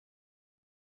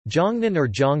Jiangnan or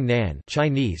Jiangnan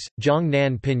Chinese,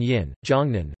 Jiangnan Pinyin,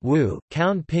 Jiangnan, Wu,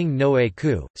 Kaun Ping Noe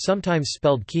Ku, sometimes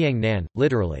spelled Qiangnan,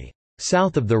 literally,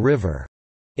 south of the river,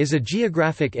 is a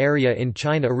geographic area in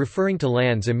China referring to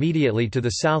lands immediately to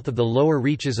the south of the lower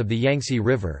reaches of the Yangtze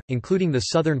River, including the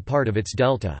southern part of its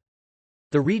delta.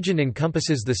 The region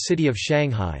encompasses the city of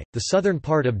Shanghai, the southern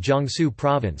part of Jiangsu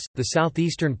Province, the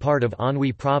southeastern part of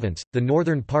Anhui Province, the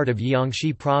northern part of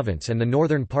Jiangxi Province and the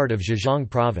northern part of Zhejiang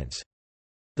Province.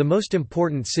 The most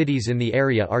important cities in the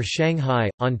area are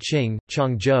Shanghai, Anqing,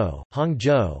 Changzhou,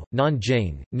 Hangzhou,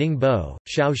 Nanjing, Ningbo,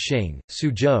 Shaoxing,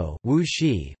 Suzhou,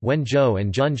 Wuxi, Wenzhou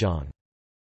and Zhenjiang.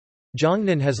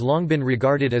 Jiangnan has long been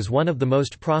regarded as one of the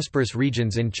most prosperous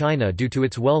regions in China due to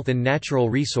its wealth in natural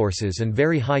resources and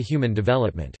very high human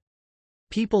development.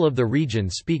 People of the region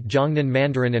speak Jiangnan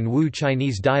Mandarin and Wu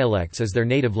Chinese dialects as their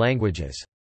native languages.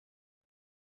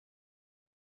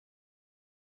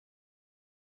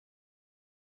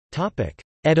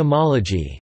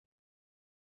 Etymology.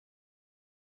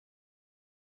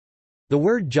 The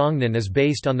word Jiangnan is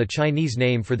based on the Chinese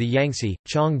name for the Yangtze,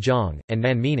 Changjiang, and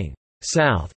Nan meaning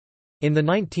south. In the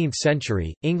 19th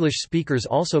century, English speakers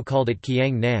also called it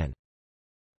Qiang Nan.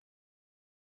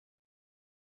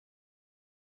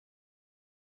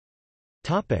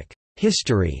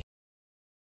 History.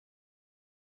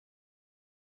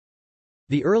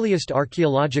 The earliest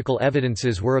archaeological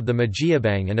evidences were of the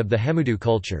Majiabang and of the Hemudu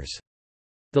cultures.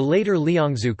 The later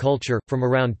Liangzhu culture, from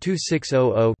around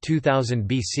 2600–2000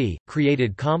 BC,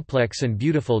 created complex and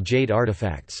beautiful jade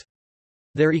artifacts.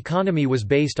 Their economy was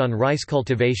based on rice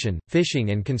cultivation, fishing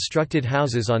and constructed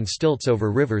houses on stilts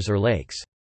over rivers or lakes.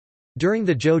 During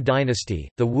the Zhou dynasty,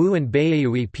 the Wu and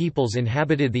Baiyue peoples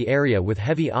inhabited the area with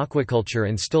heavy aquaculture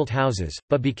and stilt houses,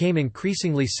 but became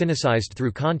increasingly Sinicized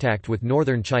through contact with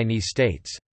northern Chinese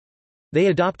states. They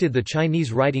adopted the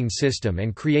Chinese writing system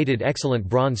and created excellent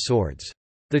bronze swords.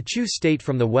 The Chu state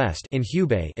from the west in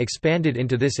Hubei expanded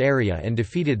into this area and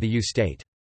defeated the Yu state.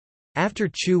 After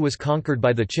Chu was conquered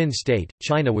by the Qin state,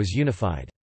 China was unified.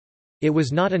 It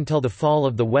was not until the fall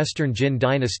of the Western Jin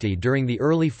dynasty during the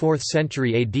early 4th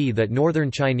century AD that northern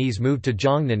Chinese moved to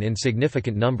Jiangnan in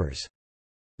significant numbers.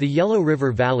 The Yellow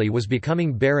River Valley was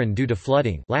becoming barren due to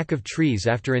flooding, lack of trees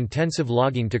after intensive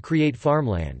logging to create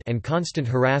farmland, and constant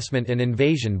harassment and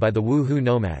invasion by the Wu-Hu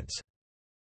nomads.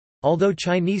 Although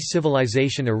Chinese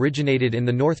civilization originated in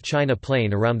the North China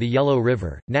Plain around the Yellow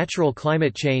River, natural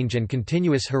climate change and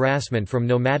continuous harassment from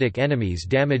nomadic enemies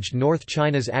damaged North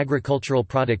China's agricultural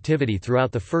productivity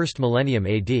throughout the first millennium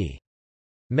AD.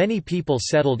 Many people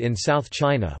settled in South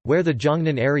China, where the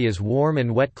Jiangnan area's warm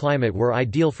and wet climate were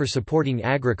ideal for supporting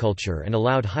agriculture and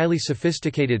allowed highly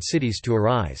sophisticated cities to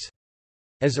arise.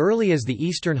 As early as the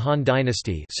Eastern Han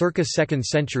Dynasty circa 2nd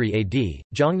century AD,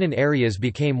 Jiangnan areas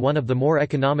became one of the more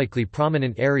economically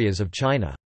prominent areas of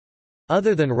China.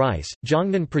 Other than rice,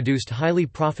 Jiangnan produced highly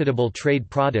profitable trade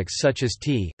products such as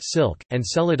tea, silk, and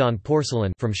Celadon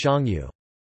porcelain from Shangyu.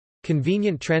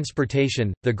 Convenient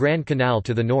transportation, the Grand Canal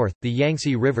to the north, the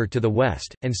Yangtze River to the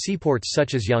west, and seaports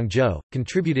such as Yangzhou,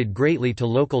 contributed greatly to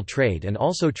local trade and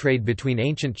also trade between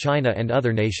ancient China and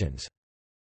other nations.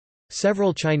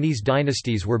 Several Chinese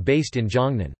dynasties were based in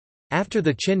Jiangnan. After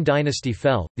the Qin dynasty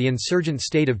fell, the insurgent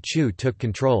state of Chu took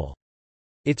control.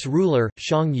 Its ruler,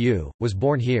 Shang Yu, was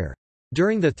born here.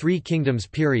 During the Three Kingdoms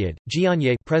period,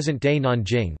 Jianye present-day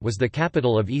Nanjing was the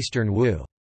capital of eastern Wu.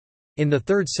 In the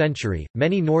 3rd century,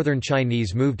 many northern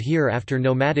Chinese moved here after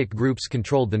nomadic groups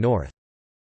controlled the north.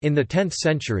 In the 10th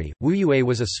century, Wuyue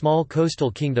was a small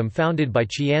coastal kingdom founded by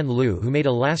Qian Lu who made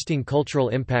a lasting cultural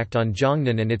impact on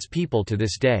Jiangnan and its people to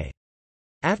this day.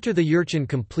 After the Jurchen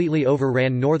completely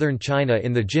overran northern China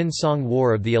in the Jin-Song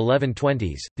War of the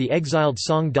 1120s, the exiled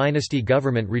Song dynasty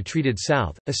government retreated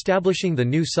south, establishing the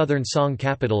new southern Song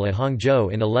capital at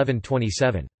Hangzhou in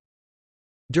 1127.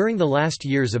 During the last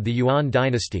years of the Yuan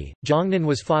dynasty, Jiangnan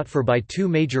was fought for by two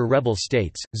major rebel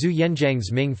states, Zhu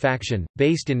Yanjiang's Ming faction,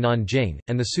 based in Nanjing,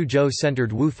 and the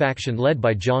Suzhou-centered Wu faction led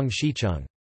by Zhang Shicheng.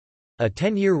 A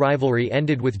 10-year rivalry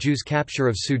ended with Zhu's capture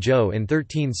of Suzhou in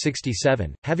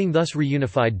 1367. Having thus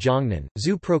reunified Jiangnan,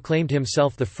 Zhu proclaimed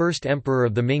himself the first emperor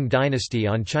of the Ming dynasty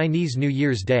on Chinese New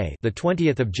Year's Day, the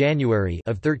 20th of January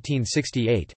of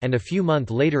 1368, and a few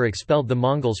months later expelled the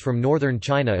Mongols from northern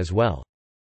China as well.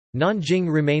 Nanjing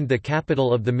remained the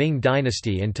capital of the Ming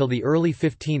dynasty until the early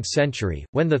 15th century,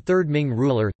 when the third Ming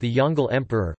ruler, the Yongle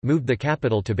Emperor, moved the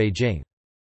capital to Beijing.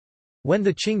 When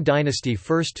the Qing dynasty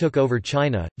first took over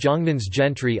China, Jiangnan's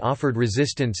gentry offered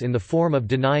resistance in the form of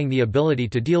denying the ability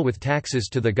to deal with taxes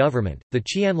to the government. The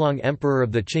Qianlong emperor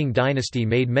of the Qing dynasty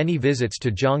made many visits to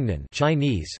Jiangnan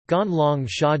 (Chinese: Ganlong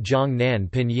Sha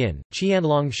Jiangnan Pinyin,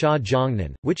 Qianlong Sha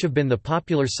Jiangnan), which have been the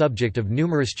popular subject of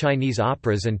numerous Chinese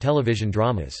operas and television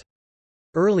dramas.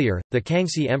 Earlier, the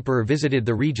Kangxi emperor visited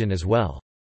the region as well.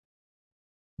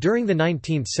 During the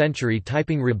 19th century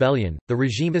Taiping Rebellion, the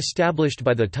regime established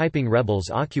by the Taiping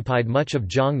rebels occupied much of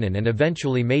Jiangnan and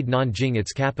eventually made Nanjing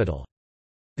its capital.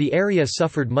 The area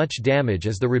suffered much damage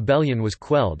as the rebellion was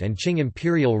quelled and Qing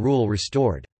imperial rule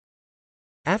restored.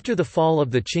 After the fall of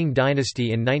the Qing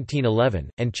dynasty in 1911,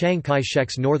 and Chiang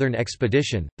Kai-shek's Northern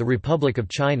Expedition, the Republic of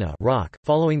China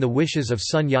following the wishes of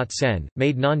Sun Yat-sen,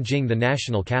 made Nanjing the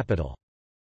national capital.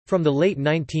 From the late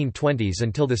 1920s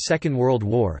until the Second World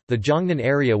War, the Jiangnan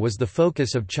area was the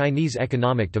focus of Chinese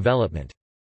economic development.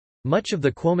 Much of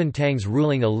the Kuomintang's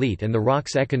ruling elite and the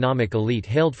ROC's economic elite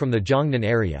hailed from the Jiangnan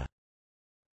area.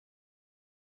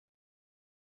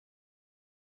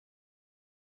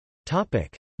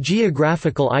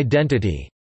 Geographical identity.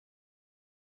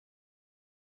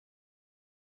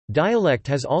 Dialect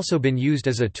has also been used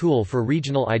as a tool for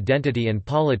regional identity and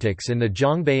politics in the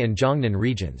Zhongbei and Jiangnan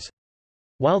regions.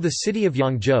 While the city of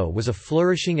Yangzhou was a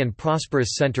flourishing and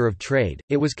prosperous center of trade,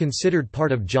 it was considered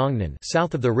part of Jiangnan,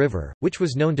 south of the river, which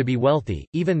was known to be wealthy,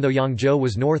 even though Yangzhou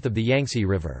was north of the Yangtze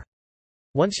River.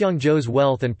 Once Yangzhou's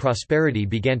wealth and prosperity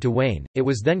began to wane, it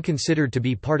was then considered to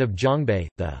be part of Zhongbei,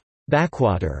 the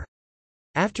backwater.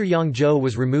 After Yangzhou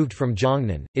was removed from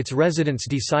Jiangnan, its residents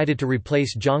decided to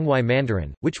replace Zhonghua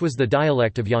Mandarin, which was the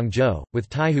dialect of Yangzhou, with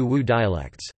Taihu Wu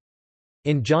dialects.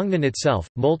 In Jiangnan itself,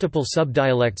 multiple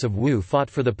subdialects of Wu fought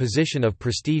for the position of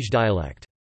prestige dialect.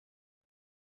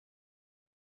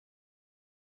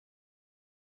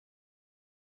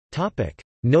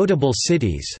 Notable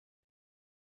cities.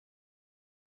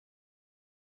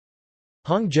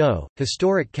 Hangzhou,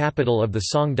 historic capital of the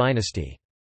Song dynasty.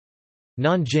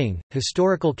 Nanjing,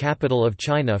 historical capital of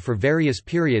China for various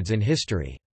periods in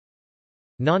history.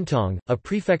 Nantong, a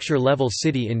prefecture-level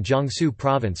city in Jiangsu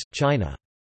Province, China.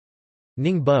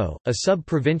 Ningbo, a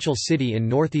sub-provincial city in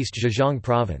northeast Zhejiang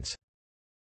Province.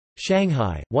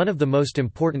 Shanghai, one of the most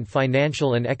important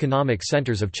financial and economic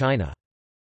centers of China.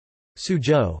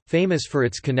 Suzhou, famous for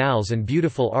its canals and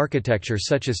beautiful architecture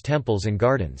such as temples and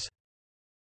gardens.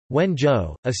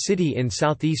 Wenzhou, a city in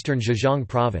southeastern Zhejiang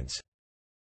Province.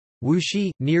 Wuxi,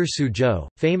 near Suzhou,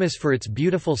 famous for its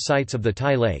beautiful sights of the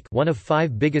Tai Lake, one of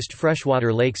 5 biggest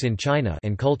freshwater lakes in China,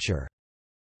 and culture.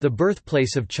 The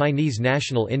birthplace of Chinese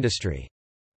national industry.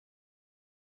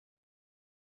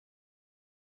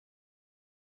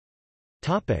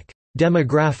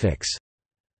 Demographics.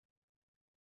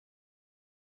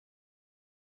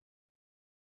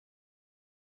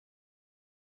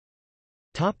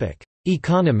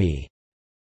 Economy.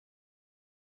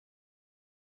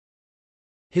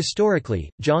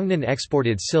 Historically, Jiangnan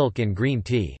exported silk and green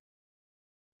tea.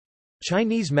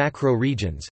 Chinese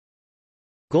macro-regions.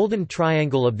 Golden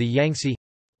Triangle of the Yangtze.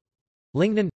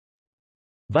 Lingnan.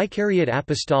 Vicariate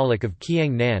Apostolic of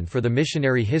Jiangnan for the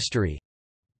missionary history.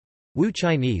 Wu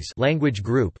Chinese language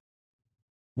group.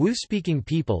 Wu-speaking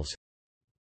peoples.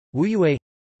 Wuyue.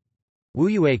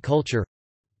 Wuyue culture.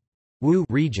 Wu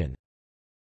region.